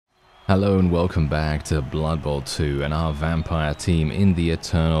Hello and welcome back to Blood Bowl 2 and our vampire team in the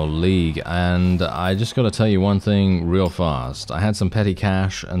Eternal League. And I just got to tell you one thing real fast. I had some petty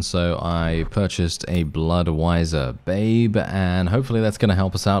cash and so I purchased a Bloodwiser babe, and hopefully that's going to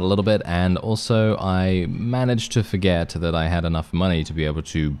help us out a little bit. And also I managed to forget that I had enough money to be able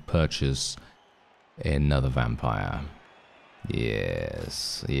to purchase another vampire.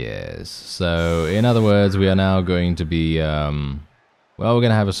 Yes. So in other words, we are now going to be well, we're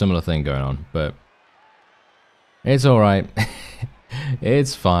going to have a similar thing going on, but it's alright.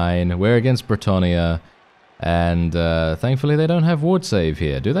 It's fine. We're against BRETONNIA, and thankfully they don't have ward save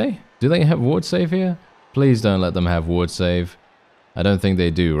here, do they? Do they have ward save here? Please don't let them have ward save. I don't think they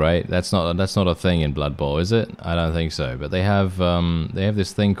do, right? That's not a thing in Blood Bowl, is it? I don't think so. But they have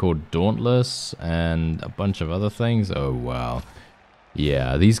this thing called Dauntless and a bunch of other things. Oh wow.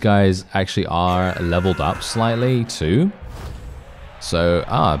 Yeah, these guys actually are leveled up slightly too. So,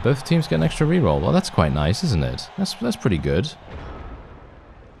 both teams get an extra reroll. Well, that's quite nice, isn't it? That's pretty good.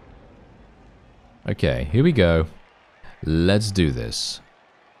 Okay, here we go. Let's do this.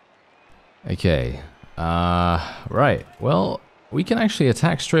 Okay. Right. Well, we can actually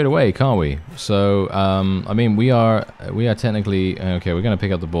attack straight away, can't we? So, I mean, we are technically okay. We're gonna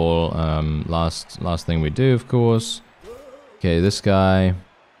pick up the ball. Last thing we do, of course. Okay, this guy.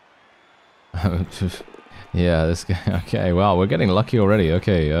 Yeah, this guy. Okay, wow, we're getting lucky already.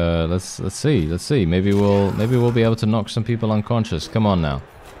 Okay, let's see. Maybe we'll be able to knock some people unconscious. Come on now.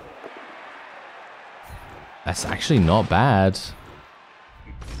 That's actually not bad.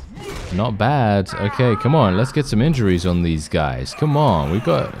 Not bad. Okay, come on. Let's get some injuries on these guys. Come on. We've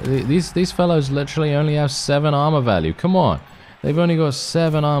got these fellows literally only have 7 armor value. Come on. They've only got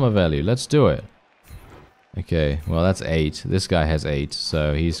 7 armor value. Let's do it. Okay, well that's 8. This guy has 8,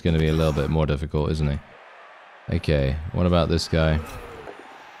 so he's going to be a little bit more difficult, isn't he? Okay, what about this guy?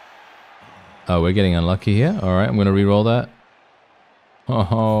 Oh, we're getting unlucky here. Alright, I'm going to re-roll that.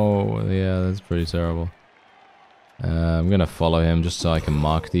 Oh, yeah, that's pretty terrible. I'm going to follow him just so I can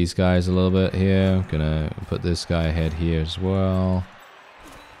mark these guys a little bit here. I'm going to put this guy ahead here as well.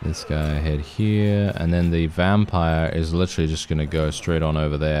 This guy ahead here. And then the vampire is literally just going to go straight on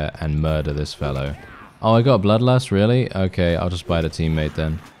over there and murder this fellow. Oh, I got Bloodlust, really? Okay, I'll just bite a teammate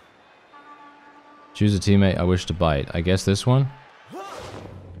then. Choose a teammate I wish to bite. I guess this one?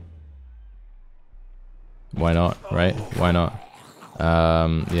 Why not, right? Why not?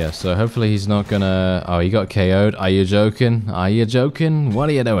 Yeah, so hopefully he's not gonna... Oh, he got KO'd. Are you joking? Are you joking? What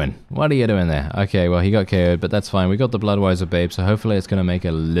are you doing? What are you doing there? Okay, well, he got KO'd, but that's fine. We got the Bloodwiser babe, so hopefully it's gonna make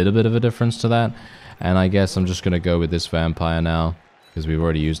a little bit of a difference to that. And I guess I'm just gonna go with this vampire now, because we've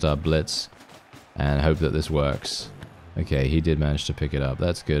already used our blitz, and hope that this works. Okay, he did manage to pick it up.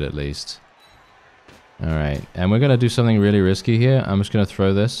 That's good, at least. Alright, and we're going to do something really risky here. I'm just going to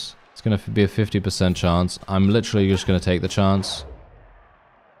throw this. It's going to be a 50% chance. I'm literally just going to take the chance.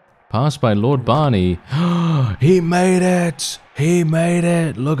 Passed by Lord Barney. He made it! He made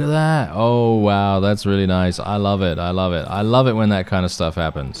it! Look at that! Oh, wow, that's really nice. I love it. I love it. I love it when that kind of stuff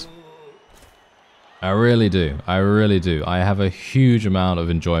happens. I really do. I really do. I have a huge amount of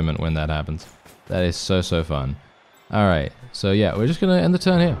enjoyment when that happens. That is so fun. Alright, so yeah, we're just going to end the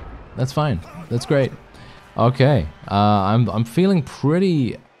turn here. That's fine. That's great. Okay, I'm feeling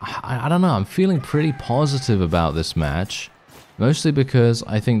pretty, I don't know, I'm feeling pretty positive about this match. Mostly because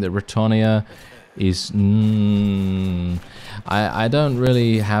I think that BRETONNIA is, I don't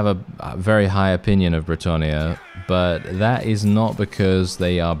really have a very high opinion of BRETONNIA, but that is not because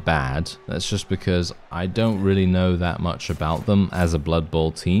they are bad. That's just because I don't really know that much about them as a Blood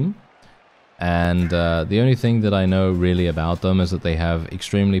Bowl team. And the only thing that I know really about them is that they have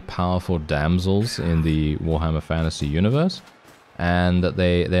extremely powerful damsels in the Warhammer Fantasy universe, and that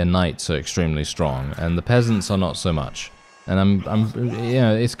their knights are extremely strong, and the peasants are not so much. And you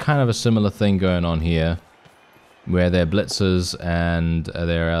know, it's kind of a similar thing going on here, where they're blitzers and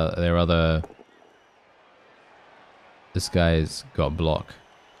their other. This guy's got block.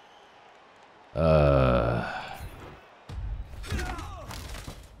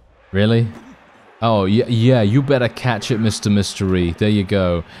 Really? Oh yeah, you better catch it, Mr. Mystery. There you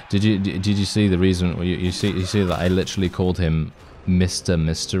go. Did you see the reason? You see that I literally called him Mr.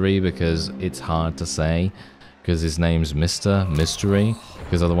 Mystery because it's hard to say, because his name's Mr. Mystery.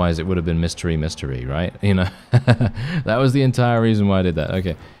 Because otherwise it would have been Mystery, right? You know, that was the entire reason why I did that.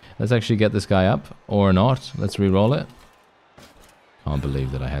 Okay, let's actually get this guy up or not. Let's re-roll it. Can't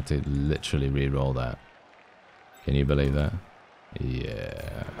believe that I had to literally re-roll that. Can you believe that?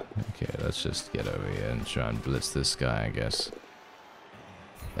 Yeah. Okay, let's just get over here and try and blitz this guy, I guess.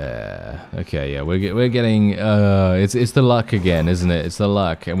 Okay, yeah, we're getting, it's the luck again, isn't it? It's the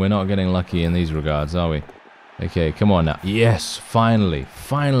luck, and we're not getting lucky in these regards, are we? Okay, come on now. Yes, finally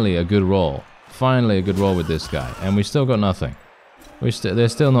a good roll. Finally a good roll with this guy, and we still got nothing. They're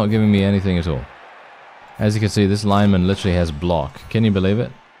still not giving me anything at all. As you can see, this lineman literally has block. Can you believe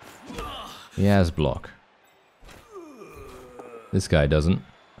it? He has block. This guy doesn't.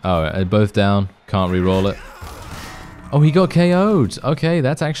 Oh, both down. Can't re-roll it. Oh, he got KO'd. Okay,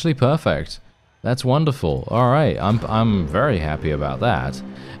 that's actually perfect. That's wonderful. Alright, I'm very happy about that.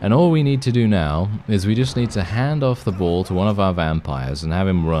 And all we need to do now is we just need to hand off the ball to one of our vampires and have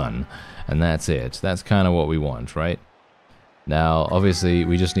him run. And that's it. That's kind of what we want, right? Now, obviously,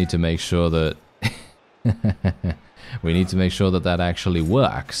 we just need to make sure that... we need to make sure that that actually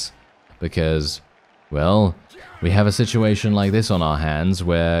works. Because, well, we have a situation like this on our hands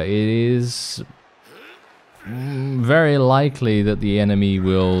where it is... very likely that the enemy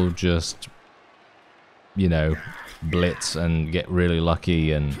will just, you know, blitz and get really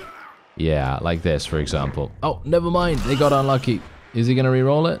lucky and, yeah, like this, for example. Oh, never mind, they got unlucky. Is he going to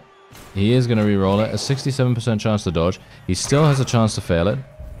re-roll it? He is going to re-roll it. A 67% chance to dodge. He still has a chance to fail it.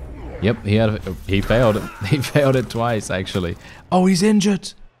 Yep, he failed it. He failed it twice, actually. Oh, he's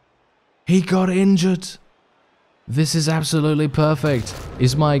injured. He got injured. This is absolutely perfect.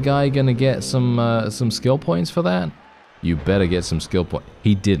 Is my guy gonna get some skill points for that? You better get some skill points.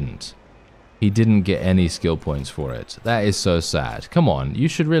 He didn't. He didn't get any skill points for it. That is so sad. Come on, you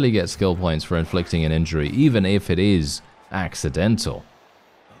should really get skill points for inflicting an injury, even if it is accidental.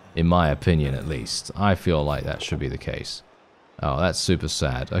 In my opinion, at least. I feel like that should be the case. Oh, that's super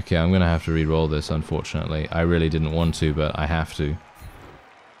sad. Okay, I'm gonna have to re-roll this, unfortunately. I really didn't want to, but I have to.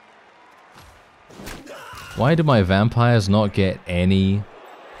 Why do my vampires not get any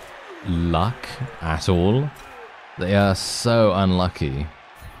luck at all? They are so unlucky.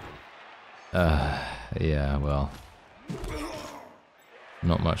 Yeah, well.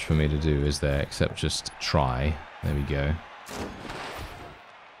 Not much for me to do, is there? Except just try. There we go.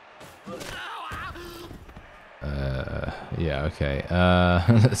 Yeah, okay.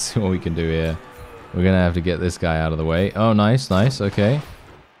 Let's see what we can do here. We're gonna have to get this guy out of the way. Oh, nice, nice, okay.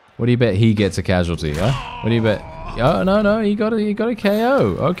 What do you bet he gets a casualty, huh? What do you bet? Oh, no, he got a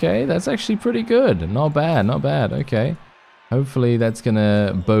KO. Okay, that's actually pretty good. Not bad, not bad. Okay. Hopefully that's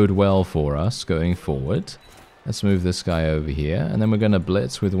gonna bode well for us going forward. Let's move this guy over here, and then we're gonna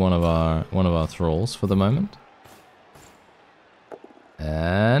blitz with one of our thralls for the moment.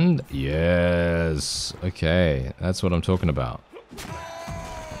 And yes. Okay, that's what I'm talking about.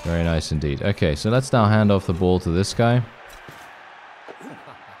 Very nice indeed. Okay, so let's now hand off the ball to this guy.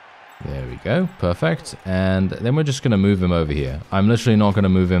 There we go, perfect. And then we're just going to move him over here. I'm literally not going to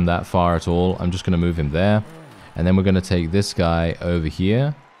move him that far at all. I'm just going to move him there. And then we're going to take this guy over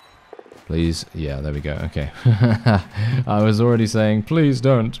here. Please, yeah, there we go, okay. I was already saying, please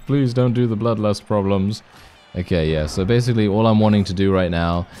don't do the bloodlust problems. Okay, yeah, so basically all I'm wanting to do right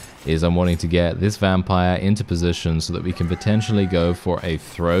now is I'm wanting to get this vampire into position so that we can potentially go for a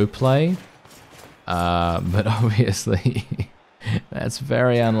throw play. But obviously... that's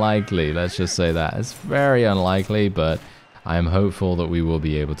very unlikely, let's just say that. It's very unlikely, but I'm hopeful that we will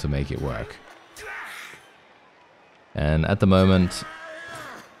be able to make it work. And at the moment,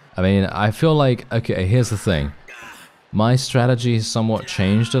 I mean, I feel like, okay, here's the thing. My strategy has somewhat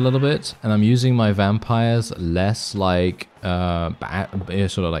changed a little bit, and I'm using my vampires less like,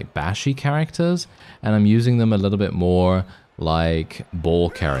 sort of like bashy characters, and I'm using them a little bit more like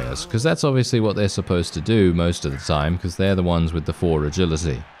ball carriers, because that's obviously what they're supposed to do most of the time, because they're the ones with the 4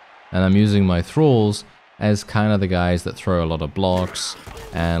 agility. And I'm using my thralls as kind of the guys that throw a lot of blocks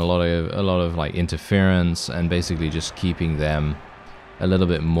and a lot of like interference, and basically just keeping them a little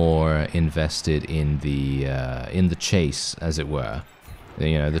bit more invested in the chase, as it were.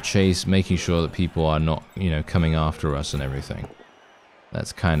 You know, the chase, making sure that people are not, you know, coming after us and everything.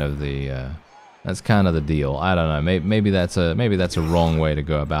 That's kind of the deal. I don't know. Maybe that's a wrong way to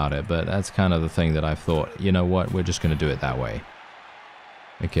go about it, but that's kind of the thing that I've thought. You know what? We're just gonna do it that way.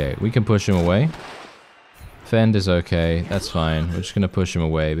 Okay, we can push him away. Fend is okay. That's fine. We're just gonna push him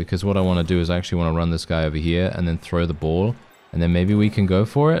away, because what I want to do is I actually want to run this guy over here and then throw the ball, and then maybe we can go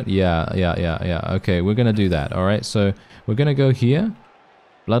for it. Yeah. Okay, we're gonna do that. All right. So we're gonna go here.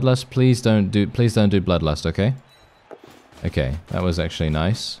 Bloodlust. Please don't do bloodlust. Okay. Okay, that was actually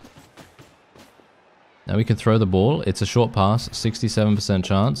nice. Now we can throw the ball. It's a short pass, 67%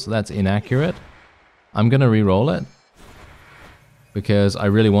 chance. That's inaccurate. I'm gonna re-roll it because I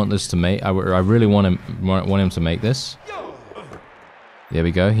really want this to make. I really want him to make this. There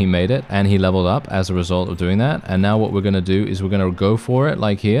we go, he made it, and he leveled up as a result of doing that. And now what we're going to do is we're going to go for it,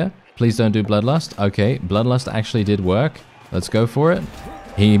 like here. Please don't do Bloodlust. Okay, Bloodlust actually did work. Let's go for it.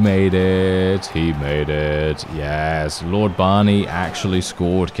 He made it. He made it. Yes, Lord Barney actually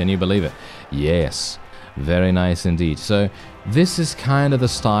scored. Can you believe it? Yes, very nice indeed. So this is kind of the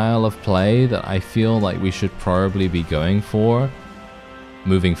style of play that I feel like we should probably be going for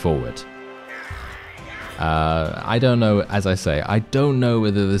moving forward. I don't know, as I say, I don't know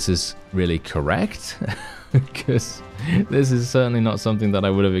whether this is really correct, because this is certainly not something that I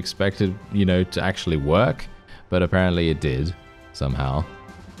would have expected, you know, to actually work, but apparently it did, somehow.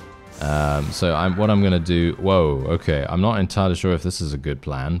 So what I'm going to do, whoa, okay, I'm not entirely sure if this is a good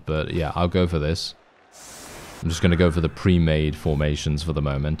plan, but yeah, I'll go for this. I'm just going to go for the pre-made formations for the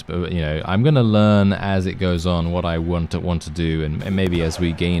moment, but you know, I'm going to learn as it goes on what I want to do, and maybe as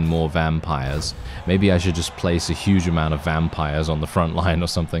we gain more vampires, maybe I should just place a huge amount of vampires on the front line or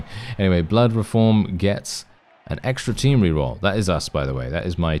something. Anyway, Blood Reform gets an extra team reroll. That is us, by the way. That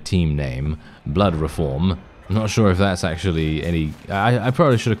is my team name, Blood Reform. I'm not sure if that's actually any... I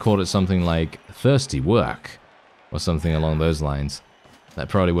probably should have called it something like Thirsty Work, or something along those lines. That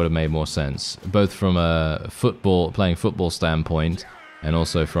probably would have made more sense, both from a playing football standpoint, and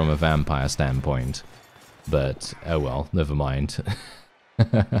also from a vampire standpoint. But, oh well, never mind.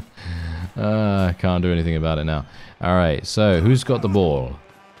 Can't do anything about it now. Alright, so, who's got the ball?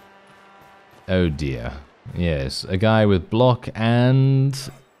 Oh dear. Yes, a guy with block and...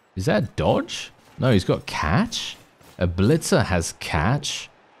 Is that dodge? No, he's got catch? A blitzer has catch?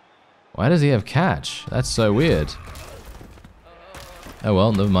 Why does he have catch? That's so weird. Oh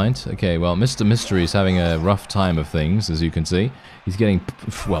well, never mind. Okay, well, Mr. Mystery is having a rough time of things, as you can see. He's getting,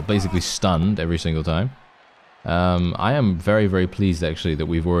 well, basically stunned every single time. I am very, very pleased, actually, that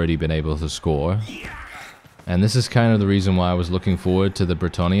we've already been able to score. And this is kind of the reason why I was looking forward to the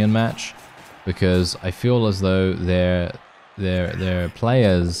BRETONNIan match, because I feel as though their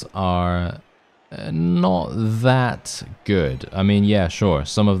players are not that good. I mean, yeah, sure,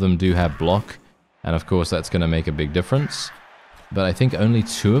 some of them do have block, and of course that's going to make a big difference. But I think only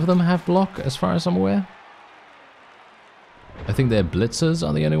 2 of them have block, as far as I'm aware. I think their blitzers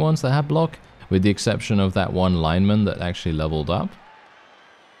are the only ones that have block, with the exception of that one lineman that actually leveled up.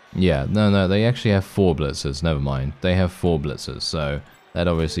 Yeah, no, they actually have 4 blitzers, never mind. They have 4 blitzers, so that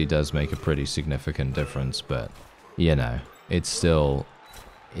obviously does make a pretty significant difference, but, you know, it's still...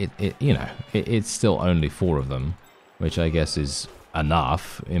 It's still only 4 of them, which I guess is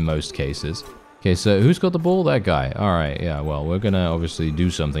enough in most cases. Okay, so who's got the ball? That guy. Alright, yeah, well, we're gonna obviously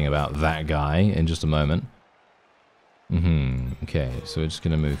do something about that guy in just a moment. Okay, so we're just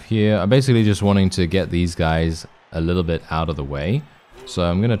gonna move here. I'm basically just wanting to get these guys a little bit out of the way. So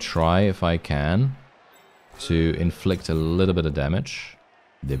I'm gonna try, if I can, to inflict a little bit of damage.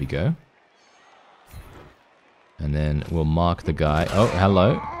 There we go. And then we'll mark the guy. Oh,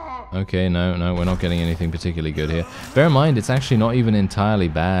 hello. Okay, no, we're not getting anything particularly good here. Bear in mind, it's actually not even entirely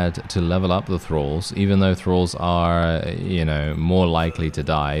bad to level up the Thralls, even though Thralls are, you know, more likely to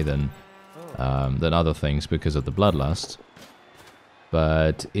die than other things because of the Bloodlust.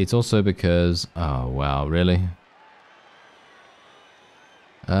 But it's also because... Oh, wow, really?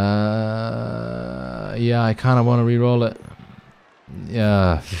 Yeah, I kind of want to re-roll it.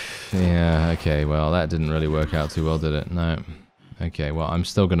 Yeah, okay, well, that didn't really work out too well, did it? No. Okay, well, I'm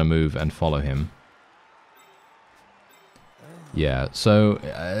still going to move and follow him. Yeah, so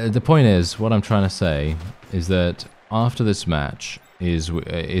the point is, what I'm trying to say is that after this match is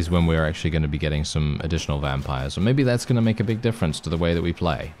when we're actually going to be getting some additional vampires. So maybe that's going to make a big difference to the way that we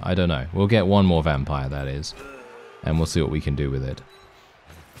play. I don't know. We'll get 1 more vampire, that is. And we'll see what we can do with it.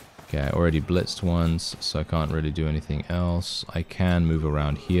 Okay, I already blitzed once, so I can't really do anything else. I can move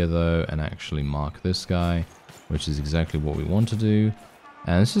around here, though, and actually mark this guy, which is exactly what we want to do.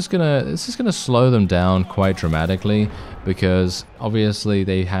 And this is gonna slow them down quite dramatically, because obviously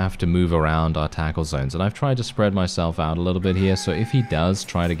they have to move around our tackle zones. And I've tried to spread myself out a little bit here, so if he does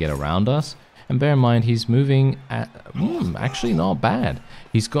try to get around us, and bear in mind he's moving at actually not bad.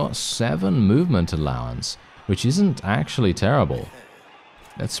 He's got 7 movement allowance, which isn't actually terrible.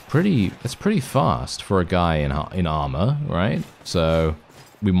 That's pretty fast for a guy in armor, right? So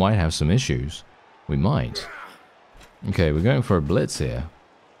we might have some issues. We might. Okay, we're going for a blitz here.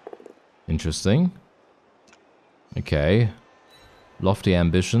 Interesting. Okay. Lofty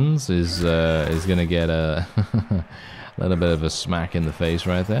Ambitions is gonna get a little bit of a smack in the face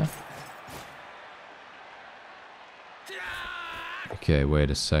right there. Okay, wait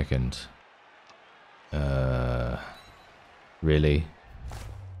a second. Really?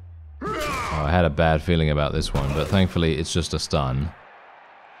 Oh, I had a bad feeling about this one, but thankfully it's just a stun.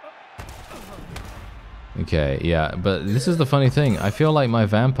 Okay, yeah, but this is the funny thing. I feel like my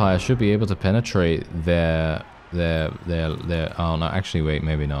vampire should be able to penetrate their... Oh, no, actually, wait,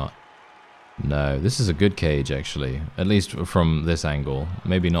 maybe not. No, this is a good cage, actually. At least from this angle.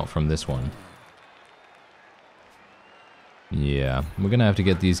 Maybe not from this one. Yeah, we're gonna have to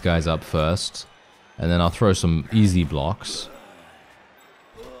get these guys up first. And then I'll throw some easy blocks.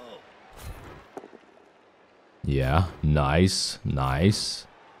 Yeah, nice, nice.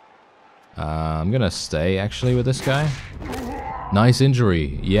 I'm gonna stay, actually, with this guy. Nice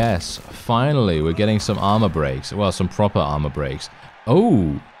injury. Yes, finally, we're getting some armor breaks. Well, some proper armor breaks.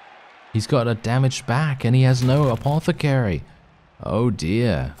 Oh, he's got a damaged back, and he has no apothecary. Oh,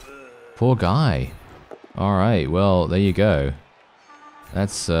 dear. Poor guy. All right, well, there you go.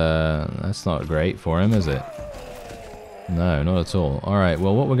 That's not great for him, is it? No, not at all. Alright,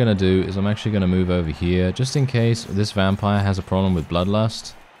 well what we're going to do is I'm actually going to move over here, just in case this vampire has a problem with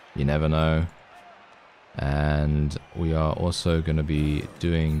bloodlust. You never know. And we are also going to be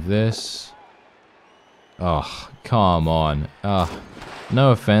doing this. Oh, come on.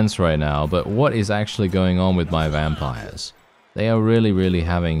 No offense right now, but what is actually going on with my vampires? They are really, really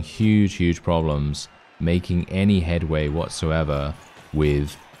having huge, huge problems making any headway whatsoever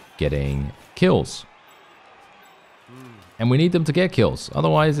with getting kills. And we need them to get kills,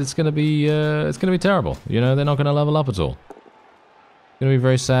 otherwise it's gonna be terrible. You know, they're not gonna level up at all. It's gonna be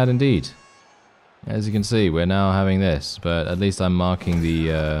very sad indeed. As you can see, we're now having this, but at least I'm marking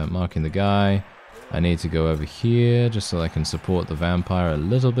the guy. I need to go over here just so I can support the vampire a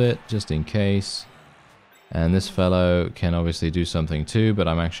little bit, just in case. And this fellow can obviously do something too, but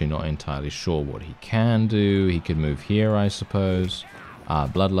I'm actually not entirely sure what he can do. He could move here, I suppose.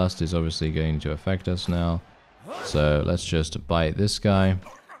 Bloodlust is obviously going to affect us now. So let's just bite this guy.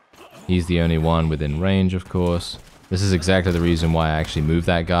 He's the only one within range, of course. This is exactly the reason why I actually moved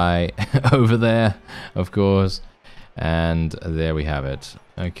that guy over there, of course. And there we have it.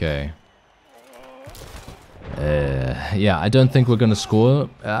 Okay. Yeah, I don't think we're going to score.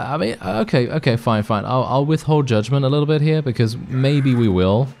 I mean, okay, fine. I'll withhold judgment a little bit here, because maybe we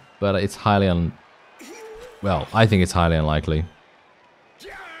will. But it's highly well, I think it's highly unlikely.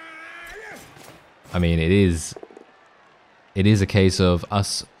 I mean, it is a case of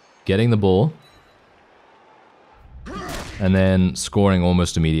us getting the ball and then scoring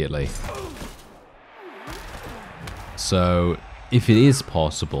almost immediately. So, if it is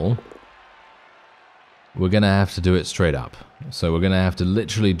possible, we're going to have to do it straight up. So we're going to have to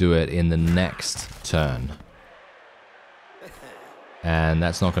literally do it in the next turn. And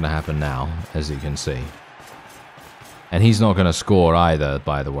that's not going to happen now, as you can see. And he's not going to score either,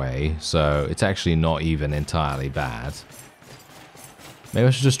 by the way, so it's actually not even entirely bad. Maybe I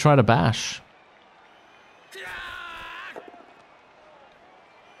should just try to bash.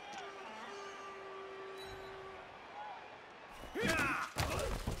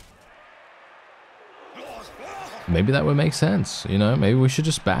 Maybe that would make sense, you know? Maybe we should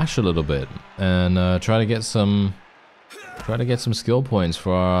just bash a little bit and try to get some skill points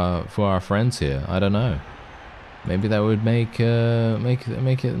for our friends here. I don't know. Maybe that would make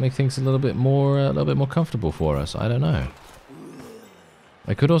things a little bit more comfortable for us. I don't know.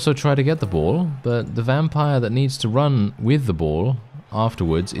 I could also try to get the ball, but the vampire that needs to run with the ball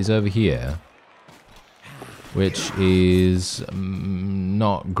afterwards is over here, which is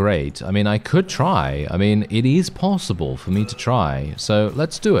not great. I mean, I could try. I mean, it is possible for me to try. So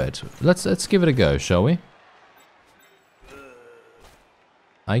let's do it. Let's give it a go, shall we?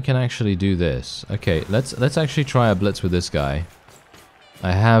 I can actually do this. Okay, let's actually try a blitz with this guy.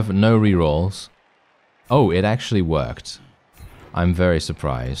 I have no rerolls. Oh, it actually worked. I'm very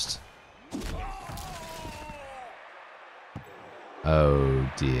surprised. Oh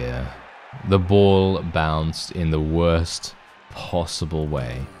dear. The ball bounced in the worst possible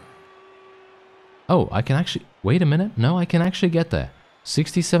way. Oh, I can actually... Wait a minute. No, I can actually get there.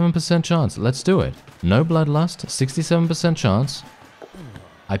 67% chance. Let's do it. No bloodlust. 67% chance.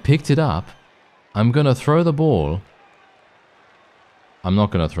 I picked it up. I'm gonna throw the ball. I'm not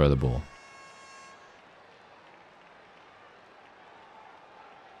gonna throw the ball.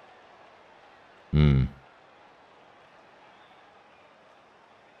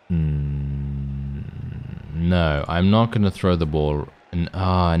 No, I'm not gonna throw the ball.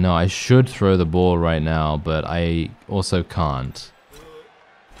 No, I should throw the ball right now, but I also can't.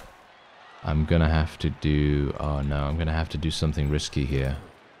 I'm gonna have to do... Oh no, I'm gonna have to do something risky here.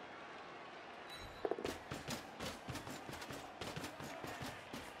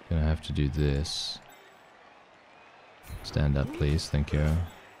 Gonna have to do this. Stand up, please. Thank you.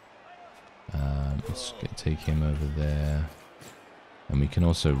 Let's take him over there. And we can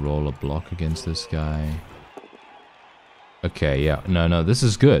also roll a block against this guy. Okay, yeah. No, this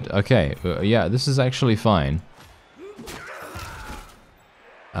is good. Okay, yeah, this is actually fine.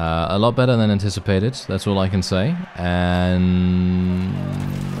 A lot better than anticipated, that's all I can say. And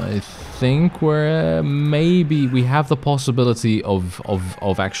I think we have the possibility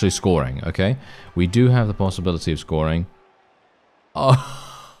of actually scoring, okay? We do have the possibility of scoring. Oh,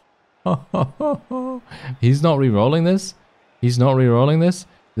 he's not re-rolling this? He's not re-rolling this?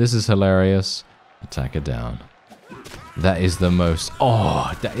 This is hilarious. Attack it down. That is the most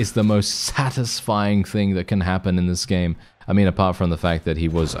satisfying thing that can happen in this game. I mean, apart from the fact that he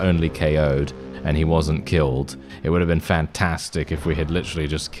was only KO'd and he wasn't killed, it would have been fantastic if we had literally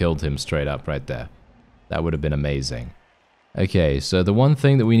just killed him straight up right there. That would have been amazing. Okay, so the one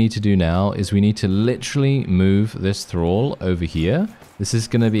thing that we need to do now is we need to literally move this thrall over here. This is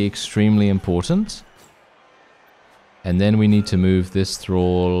going to be extremely important. And then we need to move this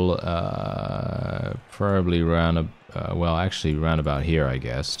thrall probably around, well, actually round about here, I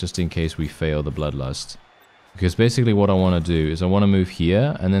guess, just in case we fail the bloodlust. Because basically what I want to do is I want to move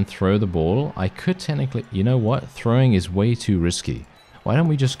here and then throw the ball. I could technically, you know what? Throwing is way too risky. Why don't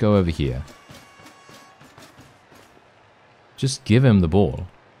we just go over here? Just give him the ball.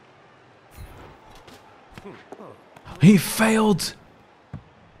 He failed!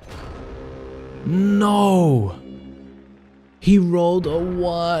 No! He rolled a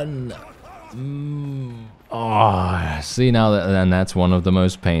 1. Oh, see now and that's one of the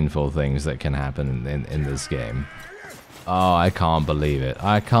most painful things that can happen in this game. Oh, I can't believe it.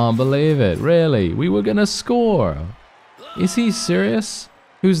 I can't believe it. Really? We were gonna score. Is he serious?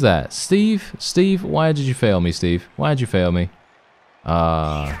 Who's that? Steve? Steve? Why did you fail me, Steve? Why did you fail me?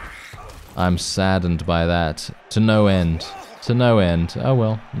 I'm saddened by that. To no end. To no end. Oh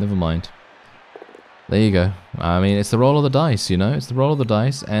well, never mind. There you go. I mean, it's the roll of the dice, you know? It's the roll of the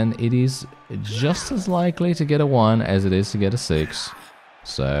dice, and it is just as likely to get a 1 as it is to get a 6.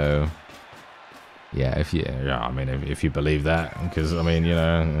 So, yeah, if you believe that, because, I mean, you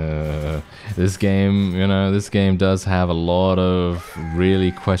know, this game does have a lot of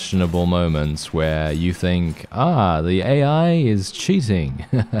really questionable moments where you think, the AI is cheating.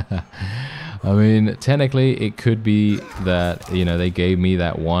 I mean, technically, it could be that, you know, they gave me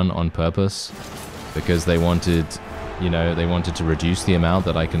that 1 on purpose, because they wanted, you know, they wanted to reduce the amount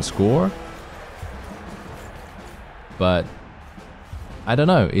that I can score. But I don't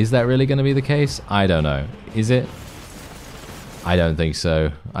know. Is that really going to be the case? I don't know. Is it? I don't think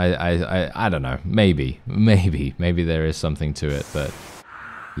so. I don't know. Maybe there is something to it. But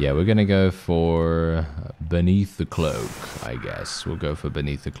yeah, we're going to go for Beneath the Cloak, I guess. We'll go for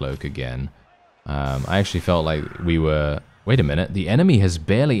Beneath the Cloak again. I actually felt like we were... Wait a minute, the enemy has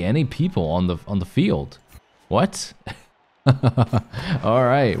barely any people on the field. What?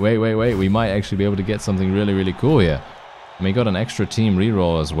 Alright, wait. We might actually be able to get something really cool here. And we got an extra team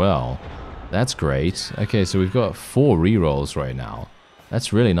reroll as well. That's great. Okay, so we've got 4 rerolls right now.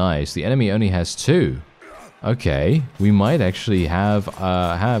 That's really nice. The enemy only has 2. Okay, we might actually have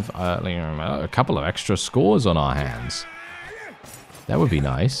a couple of extra scores on our hands. That would be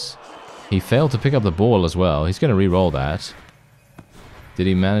nice. He failed to pick up the ball as well. He's going to re-roll that. Did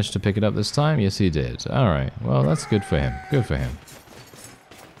he manage to pick it up this time? Yes, he did. Alright, well, that's good for him. Good for him.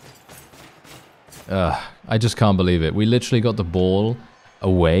 I just can't believe it. We literally got the ball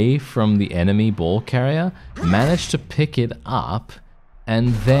away from the enemy ball carrier, managed to pick it up,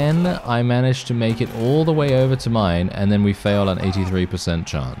 and then I managed to make it all the way over to mine, and then we failed an 83%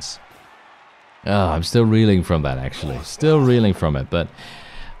 chance. I'm still reeling from that, actually. Still reeling from it, but...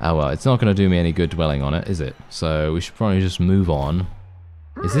 Oh well, it's not going to do me any good dwelling on it, is it? So we should probably just move on.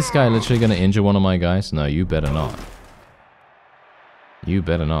 Is this guy literally going to injure one of my guys? No, you better not. You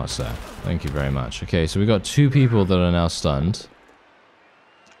better not, sir. Thank you very much. Okay, so we got 2 people that are now stunned.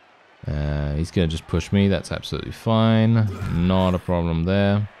 He's going to just push me. That's absolutely fine. Not a problem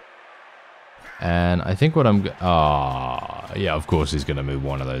there. And I think what I'm... yeah, of course he's going to move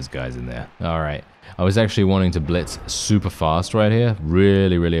one of those guys in there. Alright. I was actually wanting to blitz super fast right here.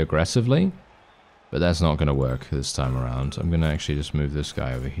 Really aggressively. But that's not going to work this time around. I'm going to actually just move this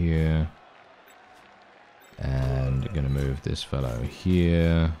guy over here. And I'm going to move this fellow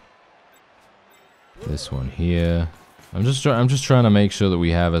here. This one here. I'm just trying to make sure that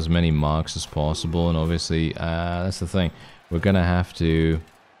we have as many marks as possible. And obviously, that's the thing. We're going to have to...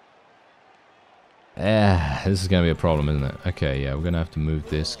 this is going to be a problem, isn't it? Okay, yeah, we're going to have to move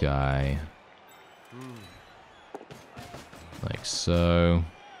this guy. Like so.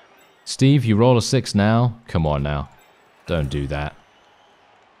 Steve, you roll a 6 now? Come on now. Don't do that.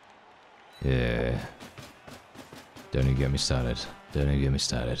 Yeah. Don't even get me started. Don't even get me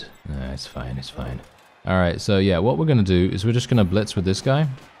started. No, it's fine, it's fine. Alright, so yeah, what we're going to do is we're just going to blitz with this guy.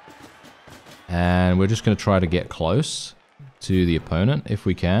 And we're just going to try to get close to the opponent if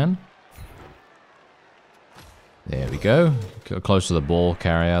we can. There we go. Close to the ball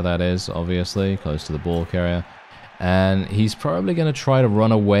carrier, that is, obviously. Close to the ball carrier. And he's probably going to try to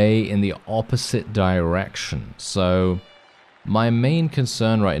run away in the opposite direction. So my main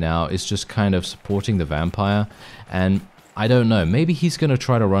concern right now is just kind of supporting the vampire. And I don't know, maybe he's going to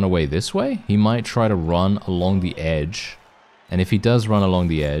try to run away this way. He might try to run along the edge. And if he does run along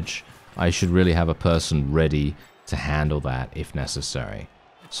the edge, I should really have a person ready to handle that if necessary.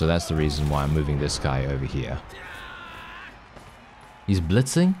 So that's the reason why I'm moving this guy over here. He's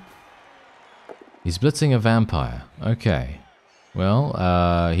blitzing? He's blitzing a vampire. Okay.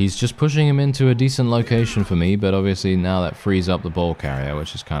 Well, he's just pushing him into a decent location for me, but obviously now that frees up the ball carrier,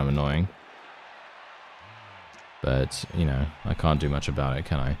 which is kind of annoying. But, you know, I can't do much about it,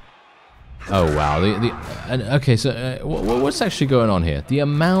 can I? Oh, wow. Okay, so what's actually going on here? The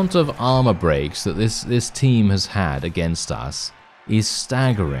amount of armor breaks that this team has had against us is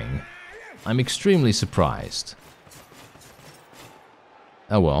staggering. I'm extremely surprised.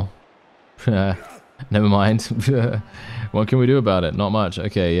 Oh, well. Never mind. What can we do about it? Not much.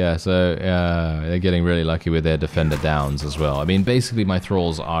 Okay, yeah, so they're getting really lucky with their defender downs as well. I mean, basically my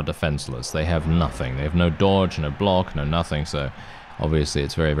thralls are defenseless. They have nothing. They have no dodge, no block, no nothing, so obviously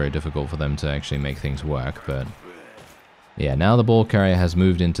it's very, very difficult for them to actually make things work, but yeah, now the ball carrier has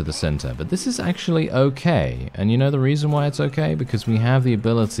moved into the center, but this is actually okay. And you know the reason why it's okay? Because we have the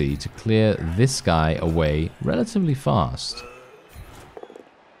ability to clear this guy away relatively fast.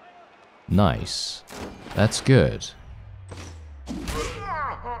 Nice. That's good.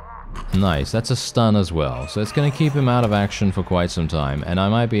 Nice, that's a stun as well. So it's going to keep him out of action for quite some time. And I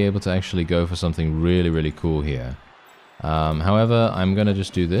might be able to actually go for something really, really cool here. However, I'm going to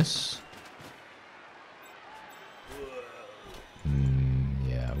just do this.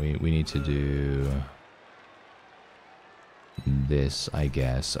 Yeah, we need to do this, I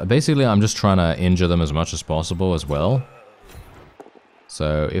guess. Basically, I'm just trying to injure them as much as possible as well.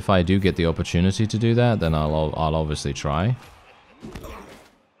 So if I do get the opportunity to do that, then I'll obviously try.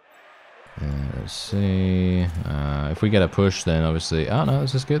 Let's see. If we get a push, then obviously... Oh, no,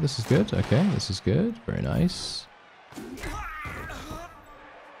 this is good, this is good. Okay, this is good. Very nice.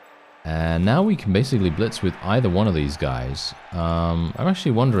 And now we can basically blitz with either one of these guys. I'm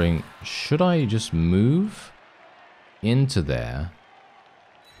actually wondering, should I just move into there?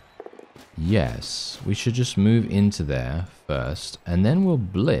 Yes, we should just move into there first, and then we'll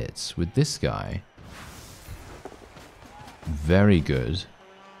blitz with this guy. Very good.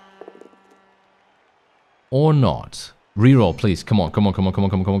 Or not. Reroll, please. Come on, come on, come on, come on,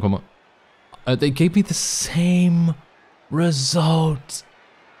 come on, come on, come on. They gave me the same result.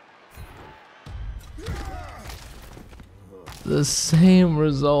 The same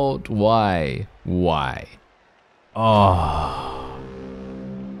result. Why? Why? Oh.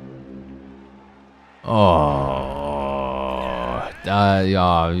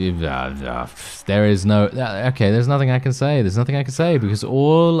 There is no... Okay, there's nothing I can say. There's nothing I can say because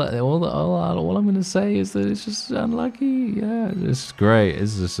all I'm going to say is that it's just unlucky. Yeah, it's great.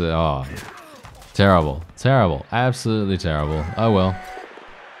 It's just... oh. Terrible. Terrible. Absolutely terrible. Oh, well.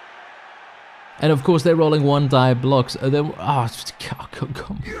 And of course, they're rolling one die blocks. One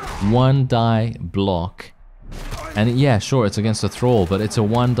die block. And yeah, sure, it's against a thrall, but it's a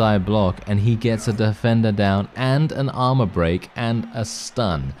one die block, and he gets a defender down and an armor break and a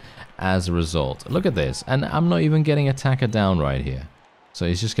stun as a result. Look at this, and I'm not even getting attacker down right here. So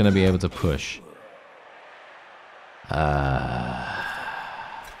he's just going to be able to push.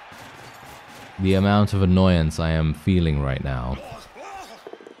 The amount of annoyance I am feeling right now,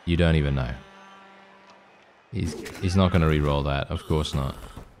 you don't even know. He's not going to re-roll that, of course not.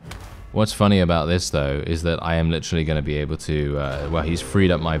 What's funny about this, though, is that I am literally going to be able to... well, he's freed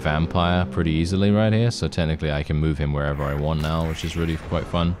up my vampire pretty easily right here, so technically I can move him wherever I want now, which is really quite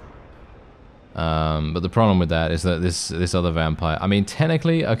fun. But the problem with that is that this other vampire... I mean,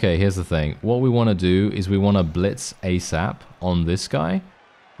 technically... Okay, here's the thing. What we want to do is we want to blitz ASAP on this guy,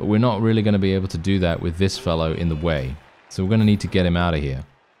 but we're not really going to be able to do that with this fellow in the way. So we're going to need to get him out of here.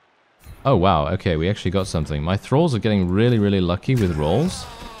 Oh, wow. Okay, we actually got something. My thralls are getting really, really lucky with rolls.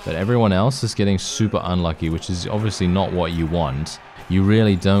 But everyone else is getting super unlucky, which is obviously not what you want. You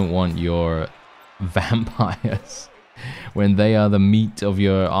really don't want your vampires, when they are the meat of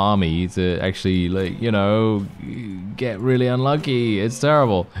your army, to actually, like, you know, get really unlucky. It's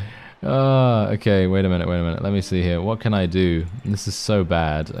terrible. Okay, wait a minute. Let me see here. What can I do? This is so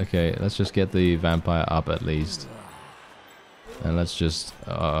bad. Okay, let's just get the vampire up at least. And let's just,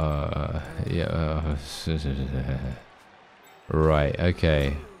 yeah. Right,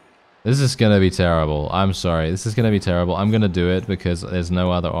 okay. This is gonna be terrible. I'm sorry. This is gonna be terrible. I'm gonna do it because there's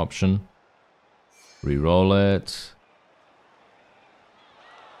no other option. Reroll it.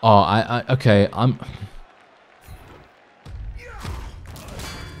 Oh, okay,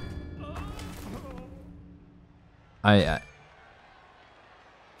 I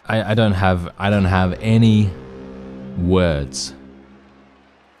don't have any words.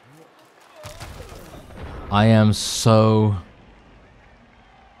 I am so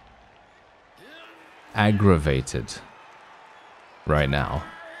aggravated right now.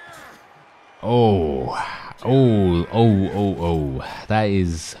 Oh,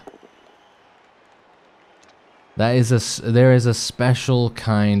 there is a special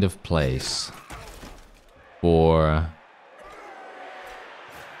kind of place for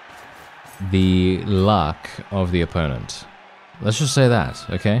the luck of the opponent. Let's just say that,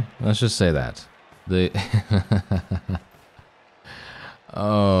 okay? Let's just say that.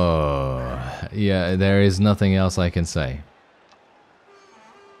 Oh, yeah, there is nothing else I can say.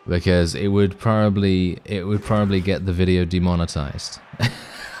 Because it would probably get the video demonetized.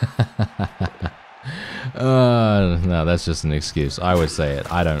 No, that's just an excuse. I would say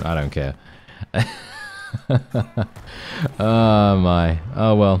it. I don't care. Oh my.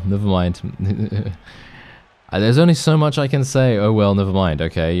 Oh well, never mind. There's only so much I can say. Oh well, never mind.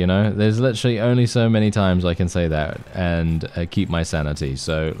 Okay, you know, there's literally only so many times I can say that and keep my sanity.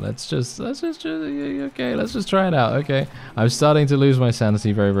 So let's just okay, let's just try it out. Okay, I'm starting to lose my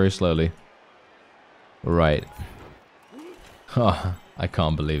sanity very, very slowly. Right. Oh, I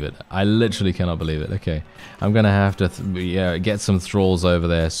can't believe it. I literally cannot believe it. Okay, I'm gonna have to get some thralls over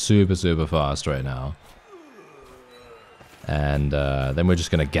there super, super fast right now. And then we're just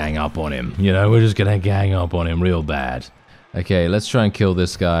gonna gang up on him. You know, we're just gonna gang up on him real bad. Okay, let's try and kill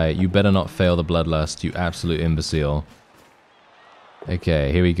this guy. You better not fail the bloodlust, you absolute imbecile.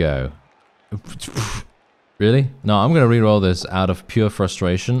 Okay, here we go. Really? No, I'm gonna reroll this out of pure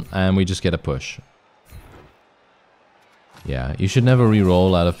frustration, and we just get a push. Yeah, you should never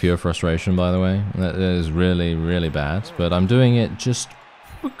reroll out of pure frustration, by the way. That is really, really bad. But I'm doing it just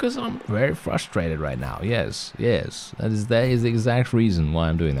because I'm very frustrated right now. Yes, yes. That is the exact reason why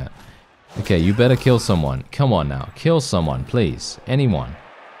I'm doing that. Okay, you better kill someone. Come on now. Kill someone, please. Anyone.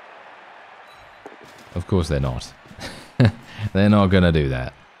 Of course they're not. They're not gonna do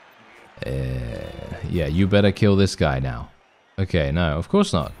that. Yeah, you better kill this guy now. Okay, no, of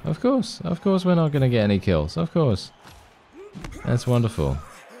course not. Of course we're not gonna get any kills. Of course. That's wonderful.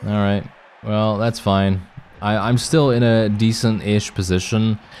 Alright, well, that's fine. I'm still in a decent-ish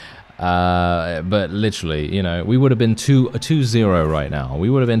position, but literally, you know, we would have been 2-0 right now.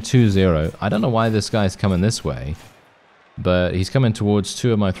 We would have been 2-0. I don't know why this guy's coming this way, but he's coming towards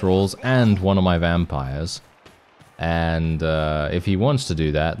 2 of my thralls and 1 of my vampires. And if he wants to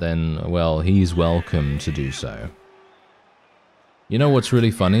do that, then, well, he's welcome to do so. You know what's really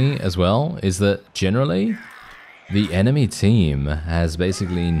funny as well is that generally the enemy team has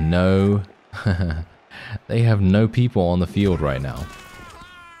basically no... They have no people on the field right now.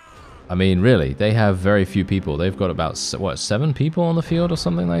 I mean, really, they have very few people. They've got about, what, 7 people on the field or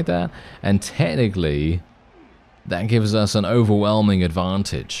something like that? And technically, that gives us an overwhelming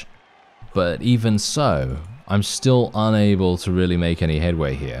advantage. But even so, I'm still unable to really make any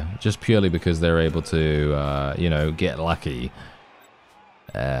headway here. Just purely because they're able to, you know, get lucky.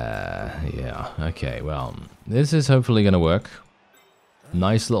 Yeah, okay, well, this is hopefully going to work.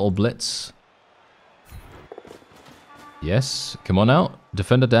 Nice little blitz. Yes, come on out.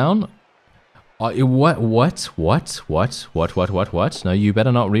 Defender down. What? No, you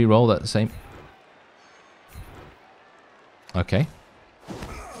better not re-roll that same... Okay.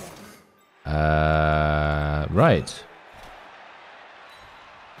 Right.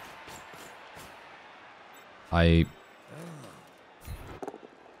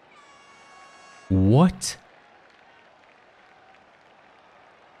 What?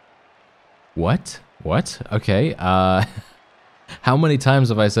 What? Okay, how many times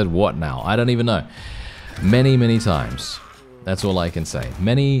have I said what now? I don't even know. Many, many times. That's all I can say.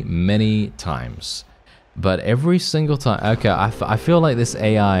 Many, many times. But every single time... Okay, I feel like this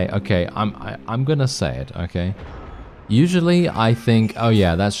AI... Okay, I'm gonna say it, okay? Usually, I think, oh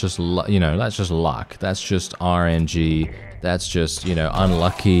yeah, that's just, you know, that's just luck. That's just RNG. That's just, you know,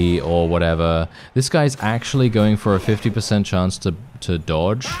 unlucky or whatever. This guy's actually going for a 50% chance to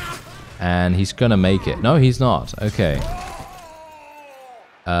dodge. And he's gonna make it. No, he's not. Okay.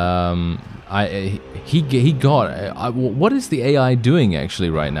 What is the AI doing actually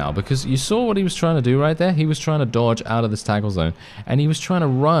right now? Because you saw what he was trying to do right there. He was trying to dodge out of this tackle zone, and he was trying to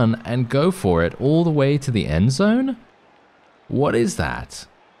run and go for it all the way to the end zone. What is that?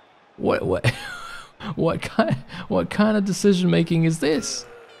 What what kind of decision making is this?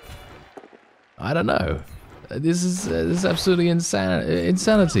 I don't know. This is absolutely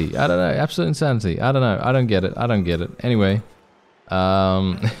insanity. I don't know. Absolute insanity. I don't know. I don't get it. I don't get it. Anyway.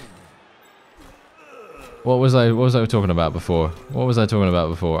 What was I talking about before? What was I talking about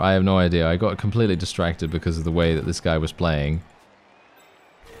before? I have no idea. I got completely distracted because of the way that this guy was playing.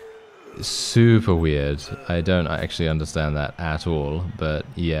 Super weird. I don't actually understand that at all, but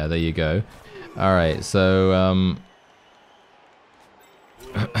yeah, there you go. Alright, so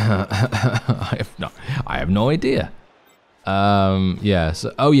I have no idea. Yeah,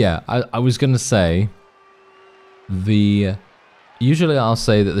 so oh yeah, I was gonna say usually I'll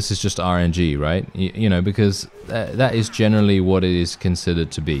say that this is just RNG, right? You know, because that is generally what it is considered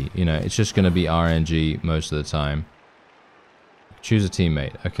to be. You know, it's just going to be RNG most of the time. Choose a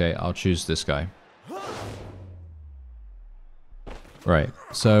teammate. Okay, I'll choose this guy. Right,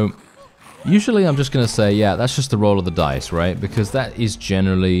 so usually I'm just going to say, yeah, that's just the roll of the dice, right? Because that is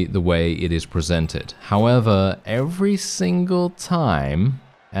generally the way it is presented. However, every single time,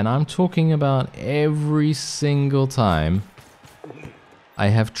 and I'm talking about every single time, I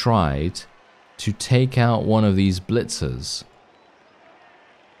have tried to take out one of these blitzers,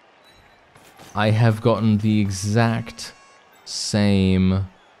 I have gotten the exact same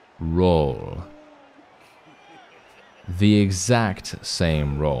roll. The exact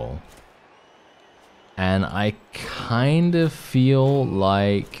same roll. And I kind of feel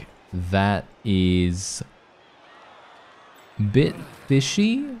like that is a bit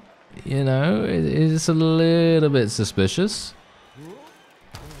fishy, you know, it's a little bit suspicious.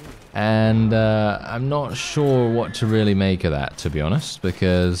 And I'm not sure what to really make of that, to be honest,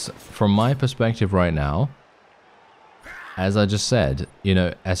 because from my perspective right now, as I just said, you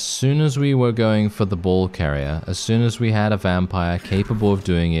know, as soon as we were going for the ball carrier, as soon as we had a vampire capable of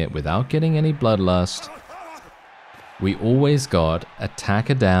doing it without getting any bloodlust, we always got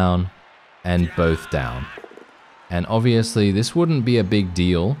attacker down and both down. And obviously this wouldn't be a big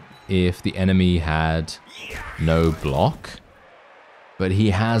deal if the enemy had no block. But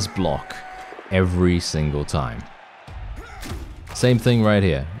he has block every single time. Same thing right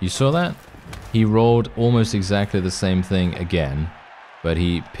here. You saw that? He rolled almost exactly the same thing again, but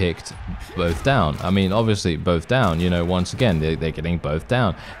he picked both down. I mean, obviously both down, you know, once again, they're getting both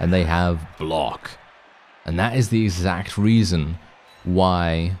down, and they have block. And that is the exact reason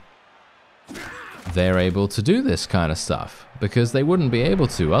why they're able to do this kind of stuff. Because they wouldn't be able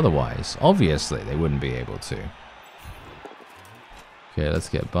to otherwise. Obviously, they wouldn't be able to. Okay, let's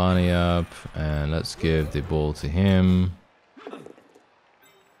get Barney up, and let's give the ball to him.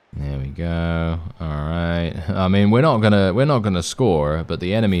 There we go. All right. I mean, we're not gonna score, but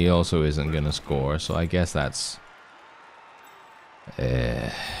the enemy also isn't gonna score. So I guess that's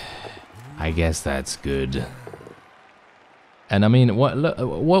good. And I mean,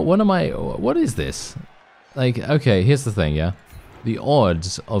 what is this? Like, okay, here's the thing, yeah. The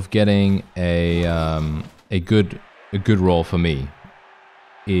odds of getting a good roll for me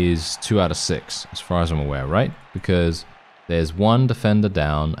is 2 out of 6, as far as I'm aware, right? Because there's one defender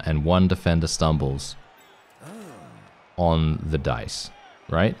down and one defender stumbles on the dice,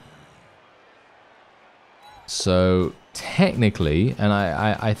 right? So technically, and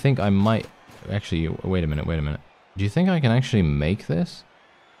I think I might actually wait a minute. Do you think I can actually make this?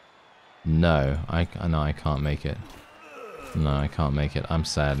 No, I can't make it. No, I can't make it. I'm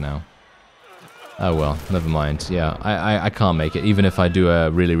sad now. Oh well, never mind. Yeah, I can't make it, even if I do a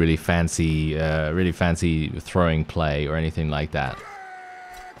really fancy throwing play or anything like that.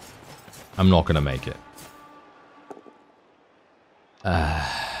 I'm not gonna make it.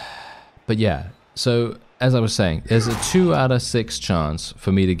 But yeah, so as I was saying, there's a 2 out of 6 chance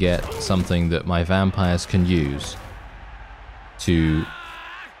for me to get something that my vampires can use to,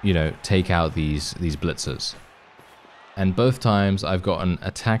 you know, take out these blitzers. And both times I've gotten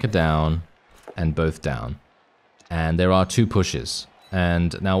attacker down and both down. And there are 2 pushes.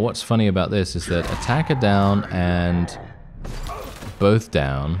 And now what's funny about this is that attacker down and both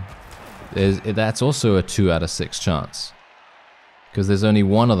down, that's also a 2 out of 6 chance. Because there's only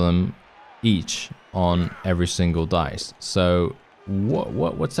one of them each on every single dice. So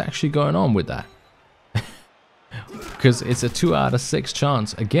what's actually going on with that? Because it's a 2 out of 6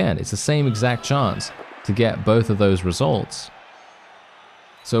 chance. Again, it's the same exact chance to get both of those results.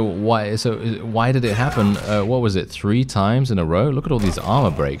 So why did it happen? What was it? 3 times in a row? Look at all these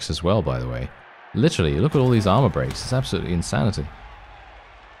armor breaks as well, by the way. Literally, look at all these armor breaks. It's absolutely insanity.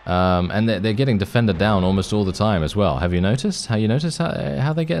 And they're getting defended down almost all the time as well. Have you noticed? How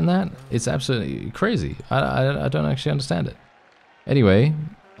they're getting that? It's absolutely crazy. I don't actually understand it. Anyway,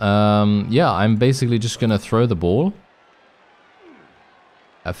 yeah, I'm basically just gonna throw the ball.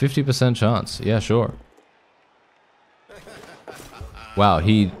 A 50% chance. Yeah, sure. Wow,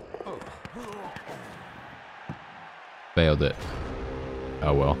 he failed it.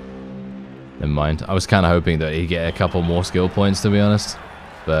 Oh well. Never mind. I was kind of hoping that he'd get a couple more skill points, to be honest.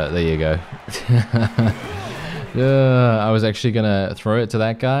 But there you go. I was actually going to throw it to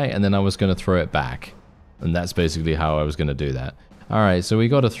that guy, and then I was going to throw it back. And that's basically how I was going to do that. Alright, so we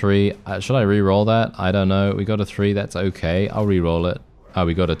got a 3. Should I re-roll that? I don't know. We got a 3. That's okay. I'll re-roll it. Oh,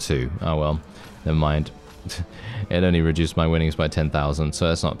 we got a 2. Oh, well. Never mind. It only reduced my winnings by 10,000, so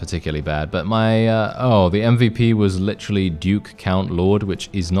that's not particularly bad. But my, the MVP was literally Duke Count Lord, which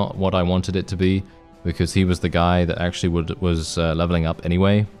is not what I wanted it to be, because he was the guy that actually was leveling up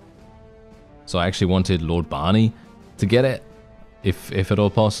anyway. So I actually wanted Lord Barney to get it, if at all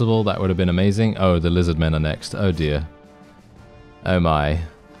possible. That would have been amazing. Oh, the lizard men are next. Oh dear. Oh my.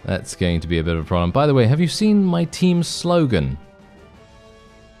 That's going to be a bit of a problem. By the way, have you seen my team's slogan?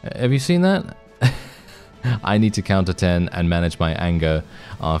 Have you seen that? I need to counter 10 and manage my anger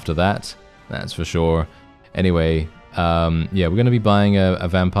after that. That's for sure. Anyway, yeah, we're going to be buying a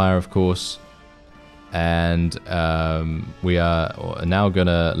vampire, of course. And we are now going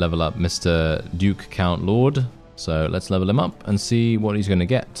to level up Mr. Duke Count Lord. So let's level him up and see what he's going to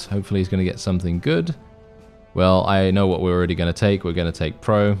get. Hopefully he's going to get something good. Well, I know what we're already going to take. We're going to take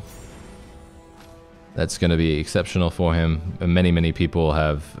Pro. That's going to be exceptional for him. Many people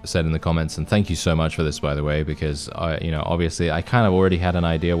have said in the comments, and thank you so much for this, by the way, because obviously I kind of already had an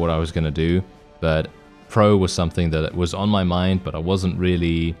idea what I was going to do, but Pro was something that was on my mind, but I wasn't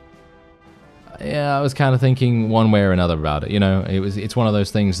really. Yeah, I was kind of thinking one way or another about it. It's one of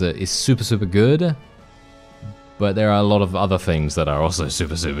those things that is super good, but there are a lot of other things that are also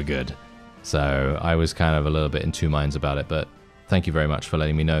super good. So I was kind of a little bit in 2 minds about it, but. Thank you very much for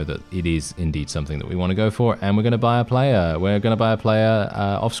letting me know that it is indeed something that we want to go for, and we're going to buy a player. We're going to buy a player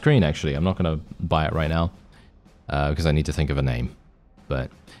off screen, actually. I'm not going to buy it right now because I need to think of a name.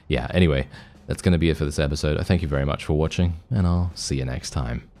 But yeah, anyway, that's going to be it for this episode. I thank you very much for watching, and I'll see you next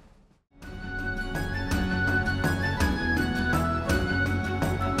time.